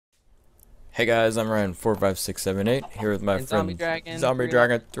Hey guys, I'm Ryan45678 here with my And friend Zombie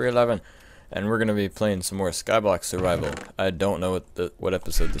Dragon 311, and we're gonna be playing some more Skyblock Survival. I don't know what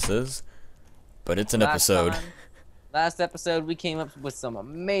episode this is, but it's an Last episode. time, last episode, we came up with some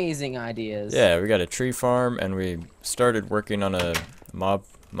amazing ideas. Yeah, we got a tree farm, and we started working on a mob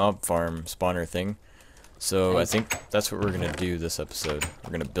farm spawner thing. So I think that's what we're gonna do this episode.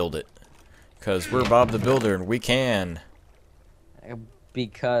 We're gonna build it, cause we're Bob the Builder and we can.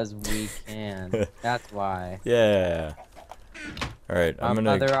 Because we can. That's why. Yeah. All right, My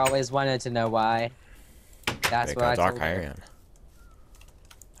mother always wanted to know why. That's what I told her.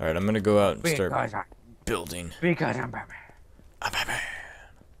 All right, I'm gonna go out and Because start building. Because I'm Batman. I'm Batman.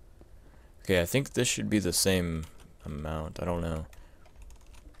 Okay, I think this should be the same amount. I don't know.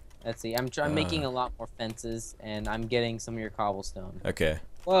 Let's see. I'm making a lot more fences, and I'm getting some of your cobblestone. Okay.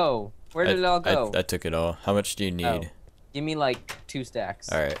 Whoa! Where did it all go? I took it all. How much do you need? Oh. Give me like 2 stacks.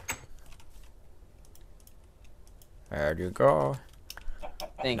 All right. There you go.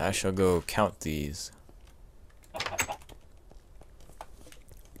 Thank you. I shall go count these.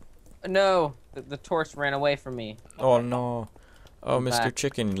 No, the torch ran away from me. Oh no. Oh, I'm Mr. back.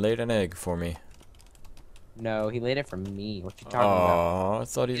 Chicken laid an egg for me. No, he laid it for me. What you talking Oh, about? I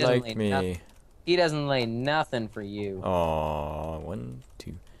thought he doesn't liked lay me. He doesn't lay nothing for you. Oh, 1,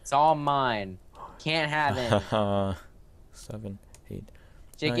 2. It's all mine. Can't have it. 7, 8,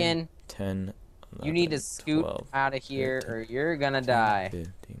 Chicken, 9, 10, 11, you need to scoot 12, out of here 13, or you're gonna die.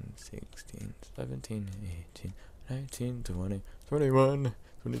 15, 16, 17, 18, 19, 20, 21,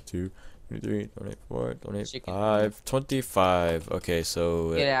 22, 23, 24, 25, 25. Okay,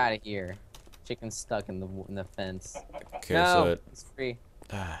 so Get out of here. Chicken's stuck in the fence. okay, No, so it's free.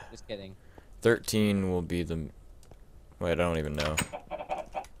 Just kidding. 13 will be the wait, I don't even know.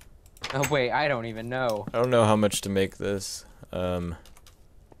 Oh wait, I don't even know. I don't know how much to make this. Aw,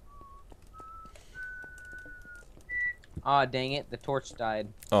 dang it, the torch died.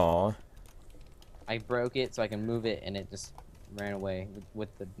 Aw. I broke it so I can move it and it just ran away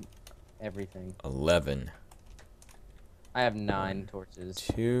with the everything. 11. I have 9 torches.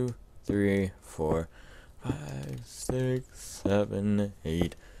 2, 3, 4, 5, 6, 7,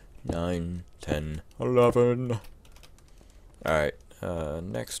 8, 9, 10, 11. Alright,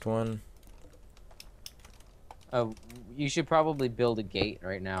 next one. Oh, you should probably build a gate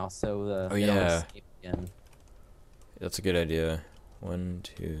right now so Oh, they don't yeah. escape again. That's a good idea. 1,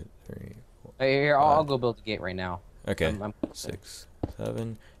 2, 3, 4. Here, I'll go build a gate right now. Okay. I'm 6,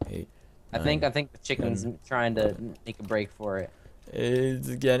 7, 8. I think the chicken's trying to make a break for it. It's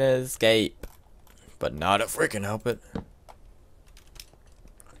gonna escape, but not if we can help it.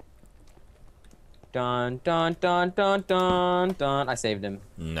 Dun dun dun dun dun dun. I saved him.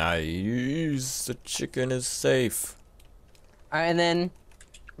 Nice. The chicken is safe. And then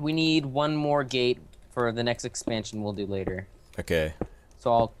we need one more gate for the next expansion we'll do later. Okay.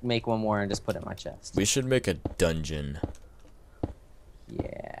 So I'll make one more and just put it in my chest. We should make a dungeon.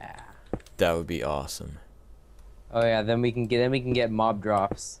 Yeah. That would be awesome. Oh yeah, then we can get mob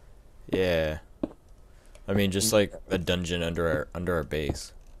drops. Yeah. I mean, just like a dungeon under our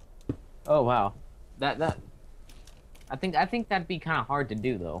base. Oh wow. That I think that'd be kind of hard to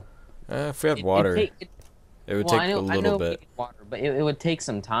do though. If we had water, it would take a little bit. We need water, but it would take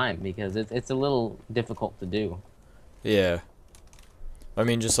some time because it's a little difficult to do. Yeah. I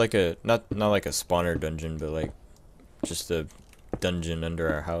mean, just like a not like a spawner dungeon, but like just a dungeon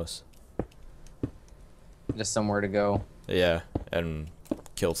under our house. Just somewhere to go. Yeah, and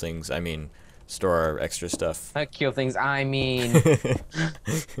kill things. I mean, store our extra stuff. Kill things. I mean,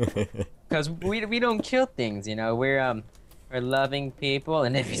 because we don't kill things, you know. We're loving people,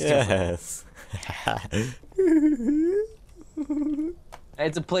 and if you Yes.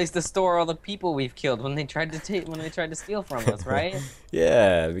 it's a place to store all the people we've killed when they tried to steal from us, right?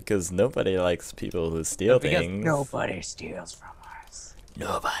 Yeah, because nobody likes people who steal Because things. nobody steals from us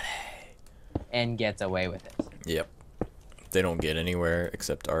Nobody. and gets away with it. Yep. They don't get anywhere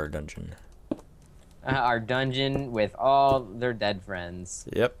except our dungeon. Our dungeon with all their dead friends.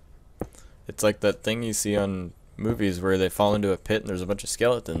 Yep. It's like that thing you see on movies where they fall into a pit and there's a bunch of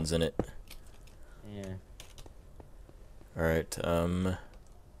skeletons in it. Yeah. Alright, Let's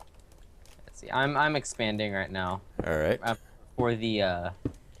see. I'm expanding right now. alright. For the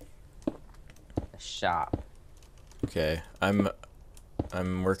shop. Okay. I'm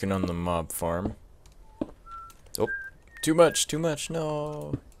working on the mob farm. Oh, too much,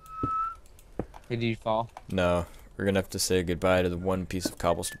 no. Did you fall? No. We're gonna have to say goodbye to the one piece of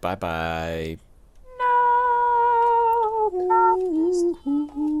cobblestone. Bye bye. No.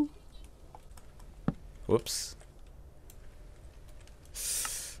 Whoops.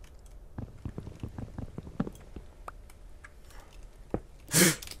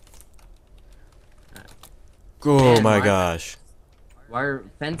 Oh Man, my gosh. Wire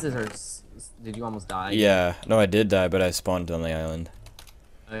fences are. Did you almost die? Yeah. No, I did die, but I spawned on the island.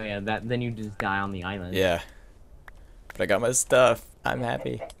 Oh yeah, then you just die on the island. Yeah. But I got my stuff. I'm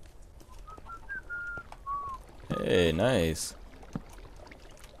happy. Hey, nice.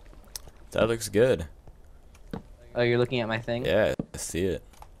 That looks good. Oh, you're looking at my thing? Yeah, I see it.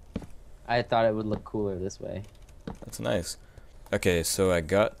 I thought it would look cooler this way. That's nice. Okay, so I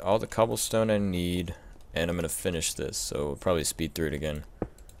got all the cobblestone I need, and I'm gonna finish this, so we'll probably speed through it again.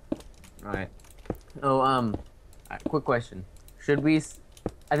 Alright. Oh, quick question. Should we...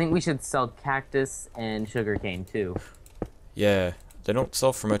 I think we should sell cactus and sugarcane, too. Yeah, they don't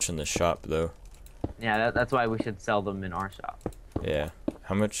sell for much in the shop, though. Yeah, that's why we should sell them in our shop. Yeah.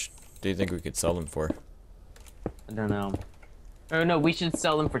 How much do you think we could sell them for? I don't know. Oh, no, we should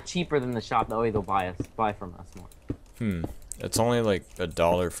sell them for cheaper than the shop. That way they'll buy from us more. It's only like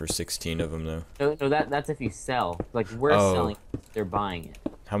 $1 for 16 of them, though. No, that's if you sell. Like, we're selling, they're buying it.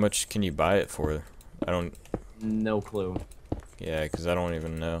 How much can you buy it for? I don't... No clue. Yeah, because I don't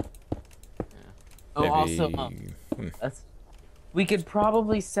even know. Yeah. Oh, Maybe... also, we could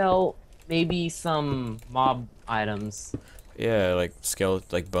probably sell maybe some mob items. Yeah, like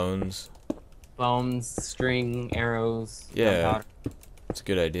like bones. Bones, string, arrows. Yeah, gunpowder. it's a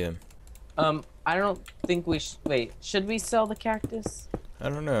good idea. I don't think we should... Wait, should we sell the cactus? I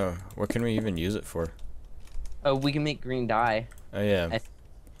don't know. What can we even use it for? Oh, we can make green dye. Oh, yeah.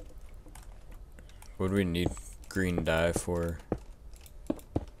 What do we need green dye for?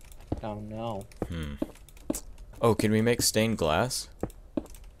 Oh, no. Oh, can we make stained glass?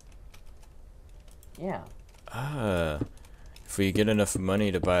 Yeah. If we get enough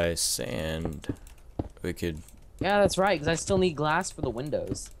money to buy sand, we could... Yeah, that's right, because I still need glass for the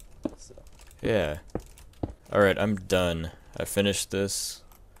windows. So. Yeah. Alright, I'm done. I finished this.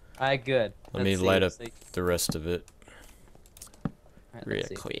 Alright, good. Let me light up the rest of it. Right, Real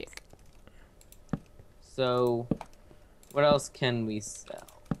quick. So, what else can we sell?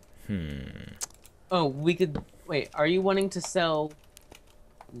 Oh, we could... Wait, are you wanting to sell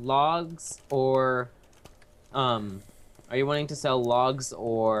logs or... Are you wanting to sell logs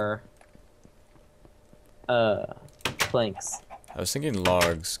or... planks? I was thinking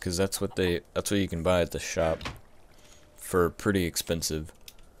logs, because that's what you can buy at the shop for pretty expensive.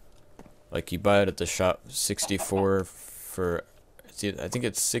 Like, you buy it at the shop 64 for... I think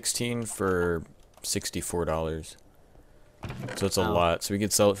it's 16 for $64. So it's a lot. So we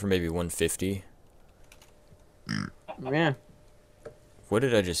could sell it for maybe 150. Yeah. What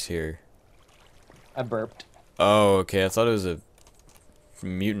did I just hear? I burped. Oh, okay. I thought it was a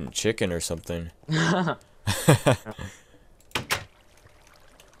mutant chicken or something.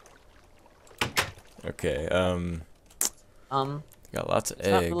 Okay, got lots of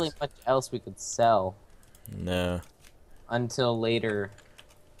eggs. Not really much else we could sell. No. Until later.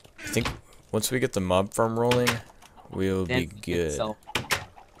 I think once we get the mob farm rolling, we'll be good.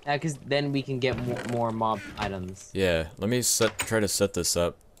 Yeah, because then we can get more mob items. Yeah, let me try to set this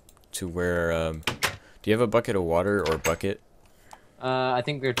up to where, do you have a bucket of water or bucket? I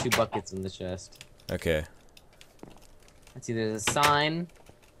think there are 2 buckets in the chest. Okay. Let's see, there's a sign.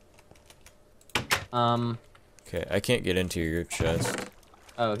 Okay, I can't get into your chest.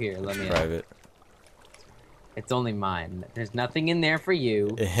 Oh, here, let me... Private. It's only mine. There's nothing in there for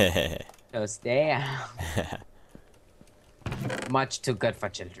you. So stay out. Much too good for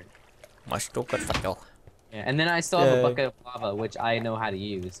children. Much too good for you. Yeah, and then I still have a bucket of lava, which I know how to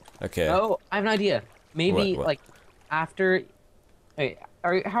use. Okay. Oh, I have an idea. Maybe, What? like, after... Wait,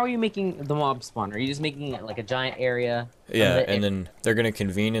 how are you making the mob spawn? Are you just making it like a giant area? Yeah, and then they're gonna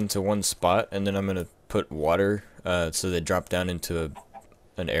convene into one spot, and then I'm gonna put water, so they drop down into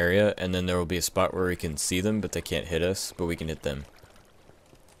an area, and then there will be a spot where we can see them, but they can't hit us, but we can hit them.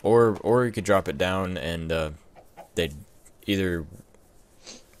 Or you could drop it down, and they either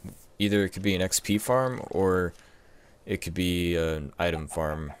it could be an XP farm, or it could be an item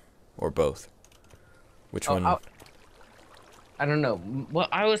farm, or both. Which one? I don't know. What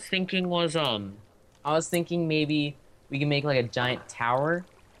I was thinking was, I was thinking maybe we can make like a giant tower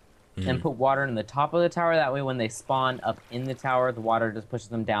and put water in the top of the tower. That way when they spawn up in the tower, the water just pushes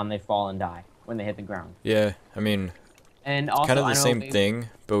them down, they fall and die when they hit the ground. Yeah, I mean, and also, kind of the same thing,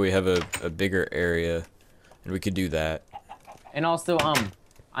 but we have a bigger area, and we could do that. And also,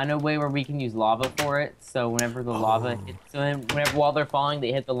 I know a way where we can use lava for it, so whenever the lava hits, whenever while they're falling,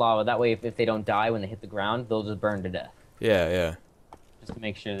 they hit the lava. That way, if they don't die when they hit the ground, they'll just burn to death. Yeah. Just to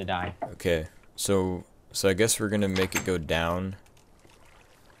make sure they die. Okay, so I guess we're gonna make it go down.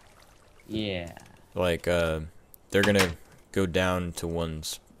 Yeah. Like, they're gonna go down to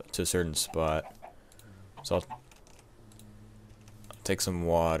a certain spot. So take some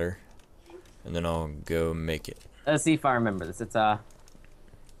water, and then I'll go make it. Let's see if I remember this. It's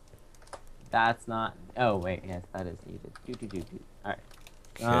that's not. Oh wait, yes, that is needed. All right.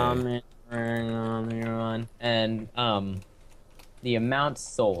 And the amount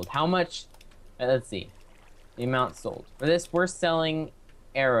sold. How much? Let's see. The amount sold for this. We're selling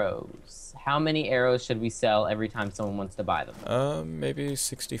arrows. How many arrows should we sell every time someone wants to buy them? Maybe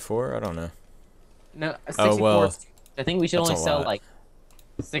 64. I don't know. No, 64. Oh well. I think we should only sell like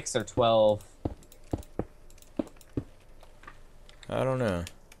 6 or 12. I don't know.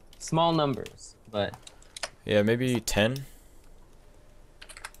 Small numbers, but yeah, maybe 10.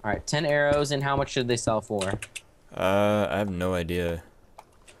 All right, 10 arrows, and how much should they sell for? I have no idea.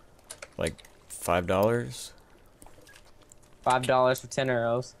 Like $5? $5 for 10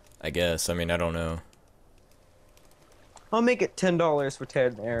 arrows. I guess. I mean, I don't know. I'll make it $10 for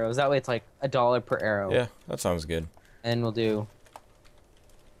 10 arrows. That way it's like $1 per arrow. Yeah, that sounds good. And we'll do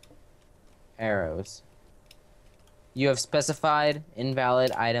arrows. You have specified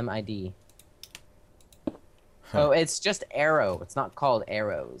invalid item ID. Huh. Oh, it's just arrow. It's not called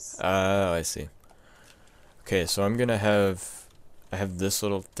arrows. Oh, I see. Okay, so I'm gonna have... I have this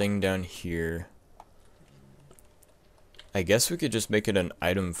little thing down here. I guess we could just make it an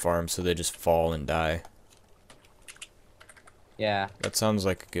item farm so they just fall and die. Yeah. That sounds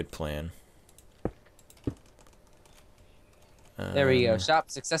like a good plan. There we go. Shop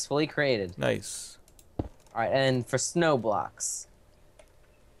successfully created. Nice. Alright, and for snow blocks.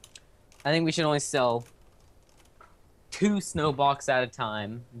 I think we should only sell 2 snow blocks at a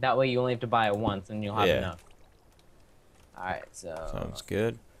time. That way you only have to buy it once and you'll have enough. Alright, so... Sounds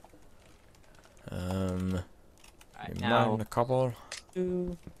good. Alright, now... a couple.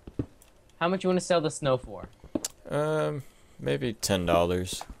 How much you want to sell the snow for? Maybe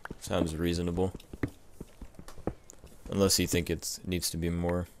 $10. Sounds reasonable. Unless you think it needs to be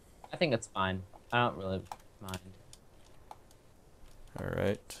more. I think it's fine. I don't really mind.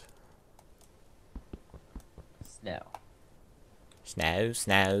 Alright. Snow. Snow,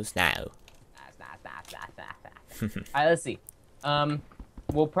 snow, snow. Alright, let's see.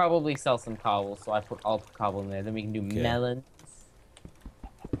 We'll probably sell some cobble, so I'll put cobble in there. Then we can do melons.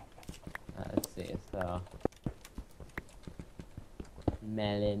 Let's see, so...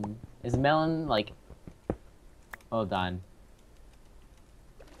 Melon. Is melon, like... Hold on.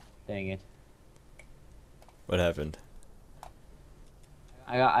 Dang it. What happened?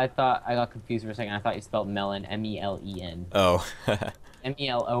 I thought I got confused for a second. I thought you spelled melon, M-E-L-E-N. Oh.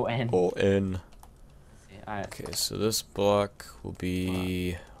 M-E-L-O-N. O-N. Alright. Okay, so this block will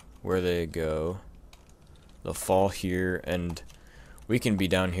be where they go. They'll fall here, and we can be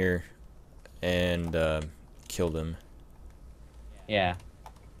down here and kill them. Yeah.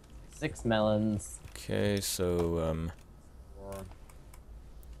 6 melons. Okay, so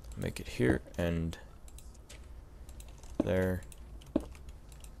make it here and there.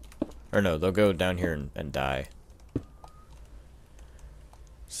 Or no, they'll go down here and die.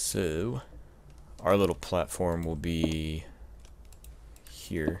 So our little platform will be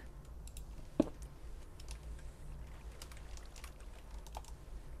here.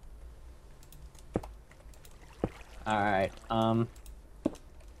 Alright,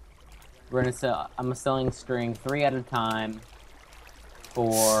 we're gonna sell, I'm selling string 3 at a time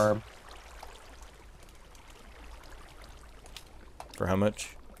for how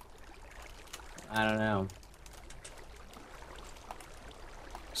much? I don't know.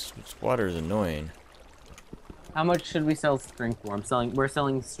 This water is annoying. How much should we sell string for? We're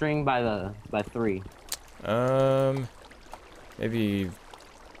selling string by 3. Maybe,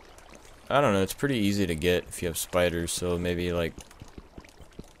 I don't know, it's pretty easy to get if you have spiders, so maybe like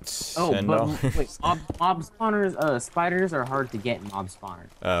 $10. Oh, but wait, mob spawners, spiders are hard to get in mob spawners.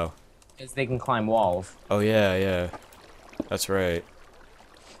 Oh. Because they can climb walls. Oh yeah, yeah. That's right.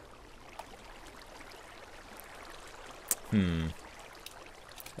 I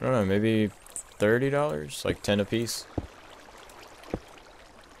don't know, maybe $30? Like 10 a piece?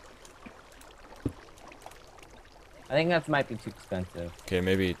 I think that might be too expensive. Okay,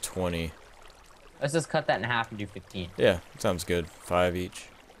 maybe 20. Let's just cut that in half and do 15. Yeah, sounds good. 5 each.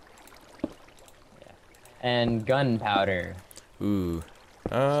 Yeah. And gunpowder. Ooh.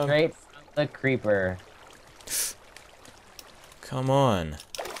 Straight from the creeper. Come on.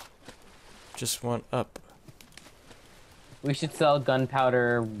 Just want up. We should sell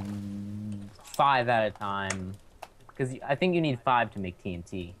gunpowder 5 at a time. Because I think you need 5 to make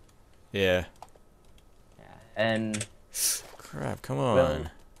TNT. Yeah. Yeah. And... Crap, come on.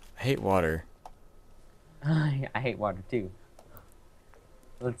 I hate water. I hate water too.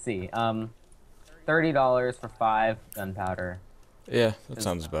 Let's see. $30 for 5 gunpowder. Yeah, that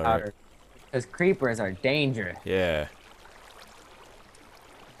sounds about right. Because creepers are dangerous. Yeah.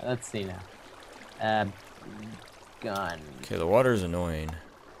 Let's see now. Uh, gun. Okay, the water's annoying.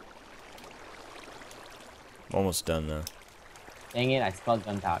 I'm almost done though. Dang it, I spelled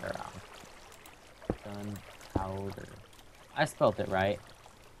gunpowder wrong. Gunpowder. I spelled it right.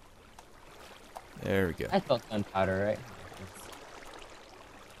 There we go. I spelled gunpowder right.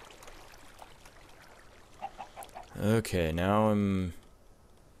 Okay, now I'm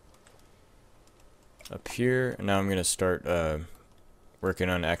up here, and now I'm gonna start working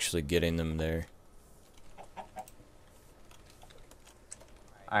on actually getting them there.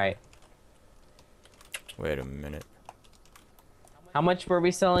 Alright. Wait a minute. How much were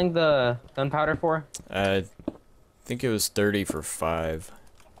we selling the gunpowder for? I think it was 30 for 5.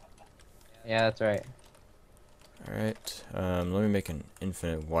 Yeah, that's right. Alright, let me make an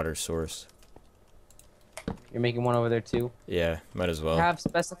infinite water source. You're making one over there too? Yeah, might as well. Have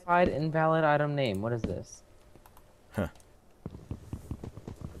specified invalid item name. What is this? Huh.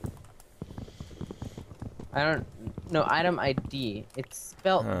 I don't know. Item ID. It's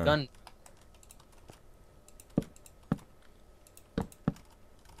spelled gun.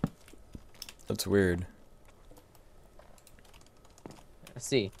 That's weird. Let's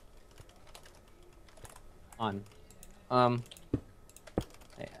see. Yeah,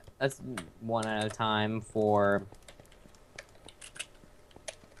 that's one at a time for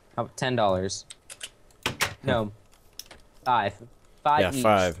 $10. No, 5. 5 Yeah, each.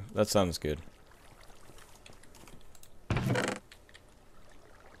 5. That sounds good.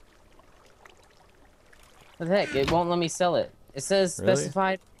 What the heck? It won't let me sell it. It says Really?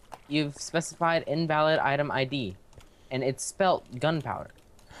 specified. You've specified invalid item ID, and it's spelled gunpowder.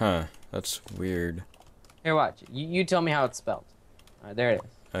 Huh, that's weird. Here, watch. You tell me how it's spelled. Alright, there it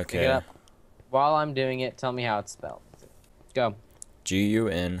is. Pick it Okay. up. While I'm doing it, tell me how it's spelled. Go.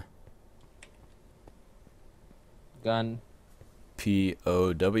 Gun Gun.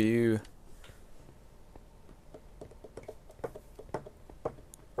 POW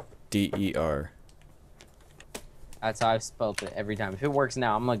DER. That's how I've spelled it every time. If it works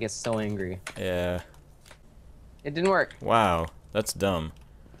now, I'm gonna get so angry. Yeah. It didn't work. Wow, that's dumb.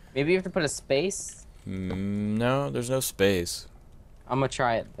 Maybe you have to put a space. No, there's no space. I'm gonna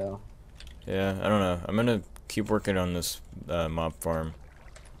try it though. Yeah, I don't know. I'm gonna keep working on this mob farm.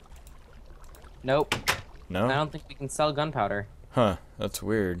 Nope. No? I don't think we can sell gunpowder. Huh, that's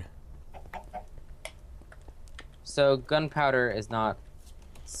weird. So gunpowder is not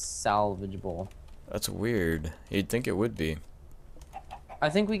salvageable. That's weird. You'd think it would be. I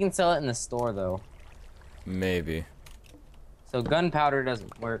think we can sell it in the store though. Maybe. So gunpowder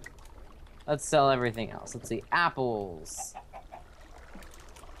doesn't work. Let's sell everything else. Let's see. Apples.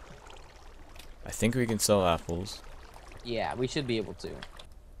 I think we can sell apples. Yeah, we should be able to.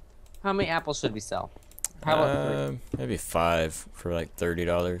 How many apples should we sell? How about 3? Maybe 5 for like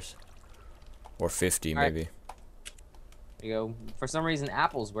 $30. Or 50 All right. maybe. There you go. For some reason,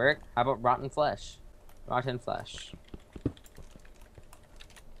 apples work. How about rotten flesh? Rotten flesh.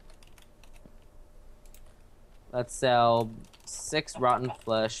 Let's sell 6 rotten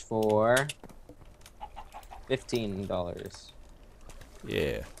flesh for $15.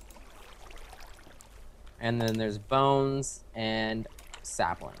 Yeah. And then there's bones and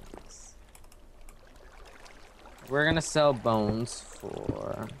saplings. We're gonna sell bones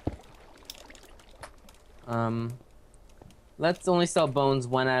for let's only sell bones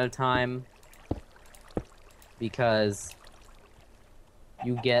one at a time because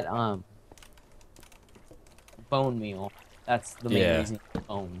you get bone meal. That's the main reason you get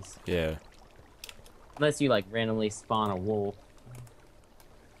bones. Yeah. Unless you like randomly spawn a wolf.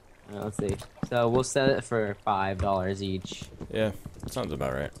 Let's see. So we'll sell it for $5 each. Yeah, sounds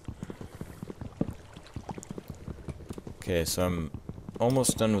about right. Okay, so I'm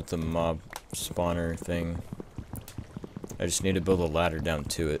almost done with the mob spawner thing. I just need to build a ladder down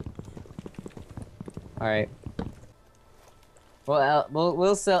to it. All right. Well,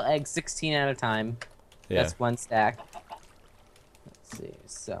 we'll sell eggs 16 at a time. Yeah. That's 1 stack. Let's see.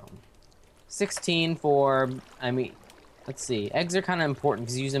 So 16 for, I mean, let's see. Eggs are kind of important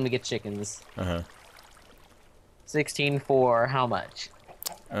because you use them to get chickens. 16 for how much?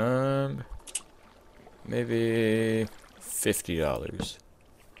 Maybe $50.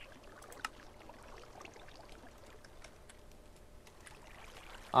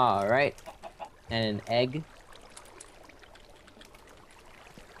 All right. And an egg.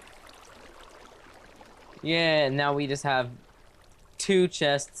 Yeah, now we just have 2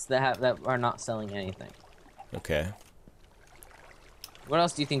 chests that are not selling anything. Okay. What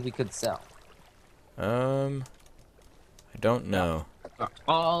else do you think we could sell? I I don't know.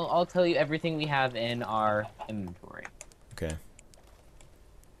 I'll tell you everything we have in our inventory. Okay.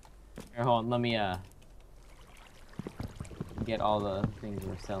 Here, hold on, let me get all the things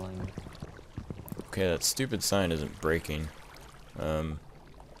we're selling. Okay, that stupid sign isn't breaking. I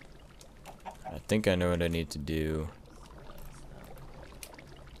think I know what I need to do.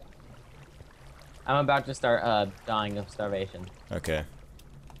 I'm about to start dying of starvation. Okay.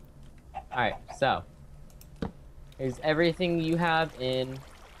 Alright, so here's everything you have in.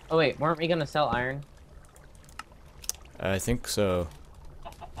 Oh wait, weren't we gonna sell iron? I think so.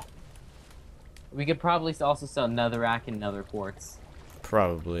 We could probably also sell netherrack and nether quartz.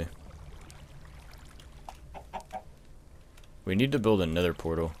 Probably. We need to build another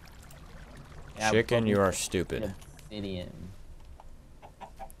portal. Yeah, Chicken, you are stupid. Obsidian.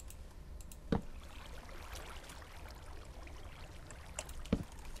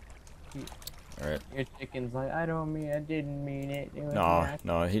 Alright. Your chicken's like, I didn't mean it. It was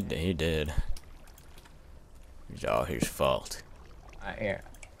No, he did. It's all his fault. Alright, here.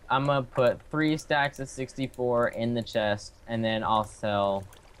 I'm gonna put 3 stacks of 64 in the chest, and then I'll sell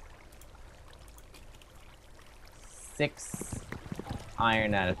 6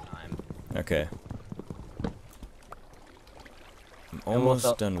 iron at a time. Okay. I'm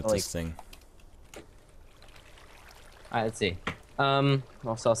almost done with like, this thing. Alright, let's see.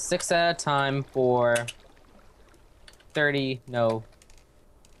 I'll sell 6 at a time for 30. No.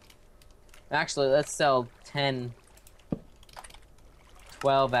 Actually, let's sell 10,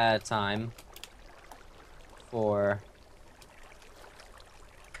 12 at a time for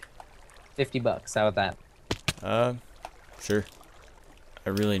 $50. How about that? Sure. I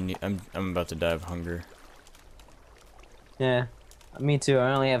really need. I'm about to die of hunger. Yeah, me too.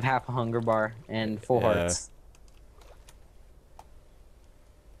 I only have half a hunger bar and 4 hearts.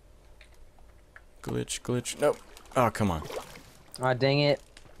 Glitch. Nope. Oh, come on. Aw, dang it.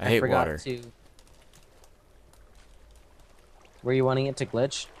 I hate forgot water. Were you wanting it to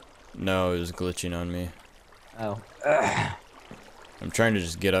glitch? No, it was glitching on me. Oh. I'm trying to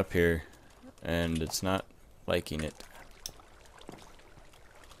just get up here, and it's not liking it.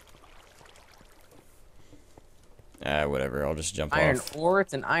 Ah, whatever. I'll just jump Iron off. ore,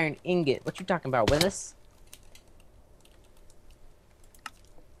 it's an iron ingot. What you talking about, Willis?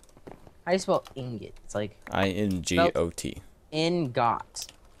 How do you spell ingot? It's like INGOT. ingot.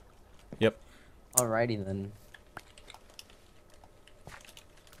 Yep. Alrighty then.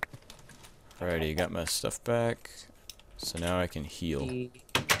 Alrighty, got my stuff back. So now I can heal.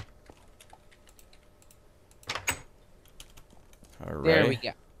 Alright. There we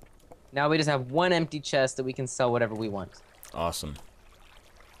go. Now we just have 1 empty chest that we can sell whatever we want. Awesome.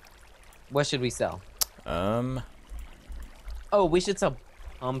 What should we sell? Oh, we should sell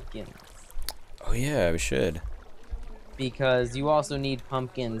pumpkins. Oh yeah, we should. Because you also need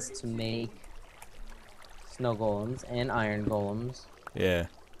pumpkins to make snow golems and iron golems. Yeah.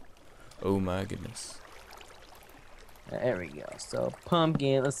 Oh my goodness. There we go. So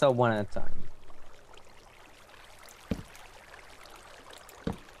pumpkin, let's sell 1 at a time.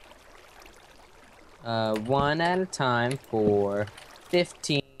 One at a time for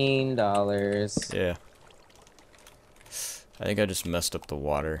 $15. Yeah. I think I just messed up the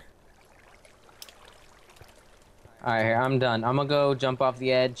water. Alright, here, I'm done. I'm gonna go jump off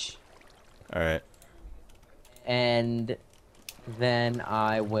the edge. Alright. And then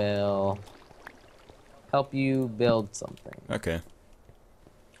I will help you build something. Okay.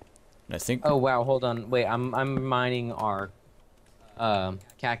 And I think. Oh wow, hold on. Wait, I'm mining our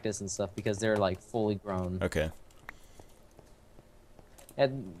cactus and stuff because they're like fully grown. Okay.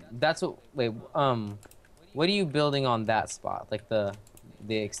 And that's what. Wait, what are you building on that spot? Like the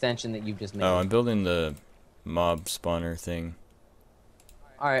extension that you just made? Oh, I'm building the mob spawner thing.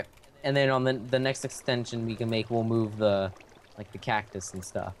 All right, and then on the next extension we can make, we'll move the like the cactus and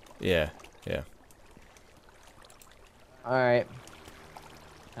stuff. Yeah. Yeah. All right.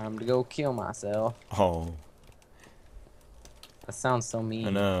 Time to go kill myself. Oh. That sounds so mean. I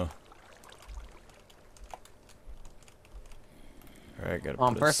know. Alright, gotta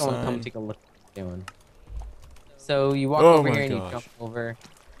put First a I want to come sign. take a look at what you're doing. So you walk Oh over my here and you gosh. jump over.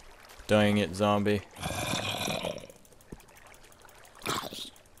 Dang it, zombie.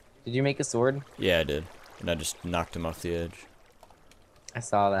 Did you make a sword? Yeah, I did. And I just knocked him off the edge. I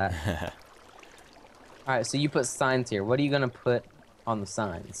saw that. Alright, so you put signs here. What are you gonna put on the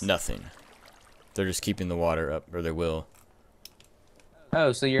signs? Nothing. They're just keeping the water up, or they will.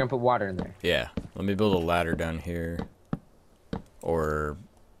 Oh, so you're gonna put water in there. Yeah. Let me build a ladder down here. Or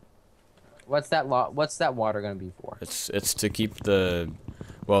What's that water gonna be for? it's to keep the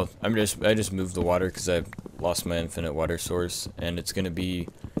Well, I just moved the water because I lost my infinite water source, and it's gonna be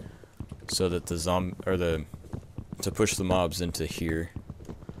so that to push the mobs into here,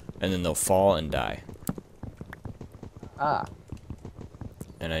 and then they'll fall and die. Ah.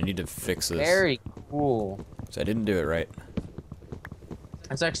 And I need to fix this. Very cool. So I didn't do it right.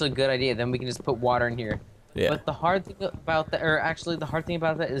 That's actually a good idea. Then we can just put water in here. Yeah. But the hard thing about that, or actually the hard thing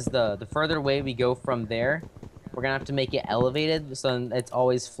about that is the further away we go from there, we're gonna have to make it elevated so it's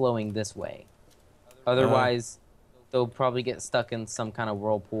always flowing this way. Otherwise, they'll probably get stuck in some kind of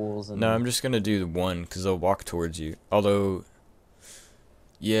whirlpools. And No, I'm just gonna do the one because they'll walk towards you. Although,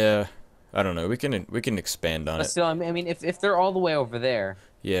 yeah, I don't know. We can expand on but it. still, I mean, if they're all the way over there,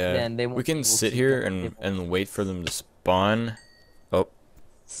 Yeah, then they won't we be can able sit to here get and wait for them to spawn. Oh,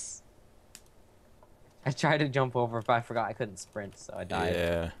 I tried to jump over, but I forgot I couldn't sprint, so I died.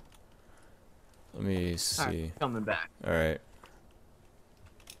 yeah. Let me see. Alright, coming back. All right.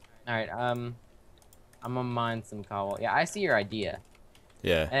 Alright, I'm gonna mine some cobble. Yeah, I see your idea.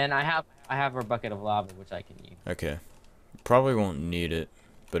 Yeah. And I have our bucket of lava, which I can use. Okay. Probably won't need it,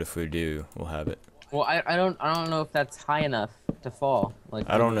 but if we do, we'll have it. Well, I don't know if that's high enough to fall. Like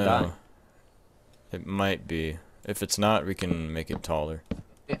I don't when we know. die. It might be. If it's not, we can make it taller.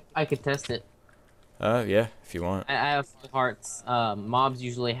 Yeah, I could test it. Yeah, if you want. I have full hearts. Mobs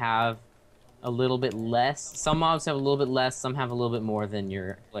usually have a little bit less. Some mobs have a little bit less. Some have a little bit more than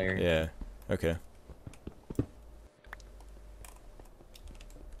your player. Yeah. Okay.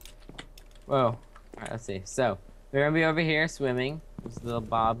 Whoa. Alright, let's see. So, they're gonna be over here swimming. This little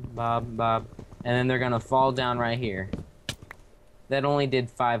bob, bob, bob. And then they're gonna fall down right here. That only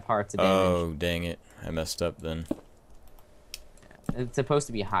did 5 hearts of damage. Oh, dang it. I messed up then. It's supposed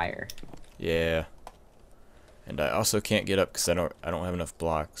to be higher. Yeah. And I also can't get up because I don't have enough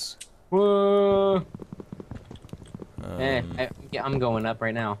blocks. Whoa! Um, I'm going up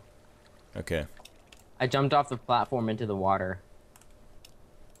right now. Okay. I jumped off the platform into the water.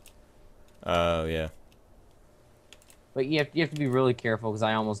 Oh, yeah. But you have to be really careful because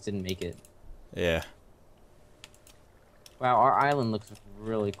I almost didn't make it. Yeah. Wow, our island looks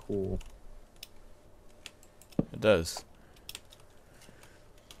really cool. It does.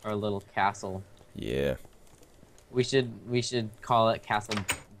 Our little castle. Yeah. We should call it Castle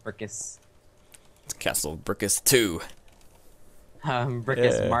Brickus. It's Castle Brickus 2.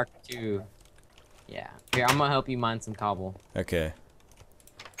 Brickus Yeah. Mark II. Yeah. Here, I'm gonna help you mine some cobble. Okay.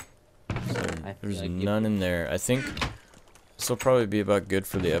 So I there's feel like none in there. I think this will probably be about good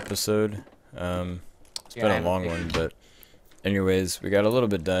for the episode. It's Yeah, I been have a a long one, but anyways, we got a little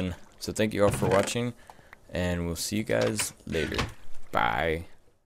bit done. So thank you all for watching, and we'll see you guys later. Bye.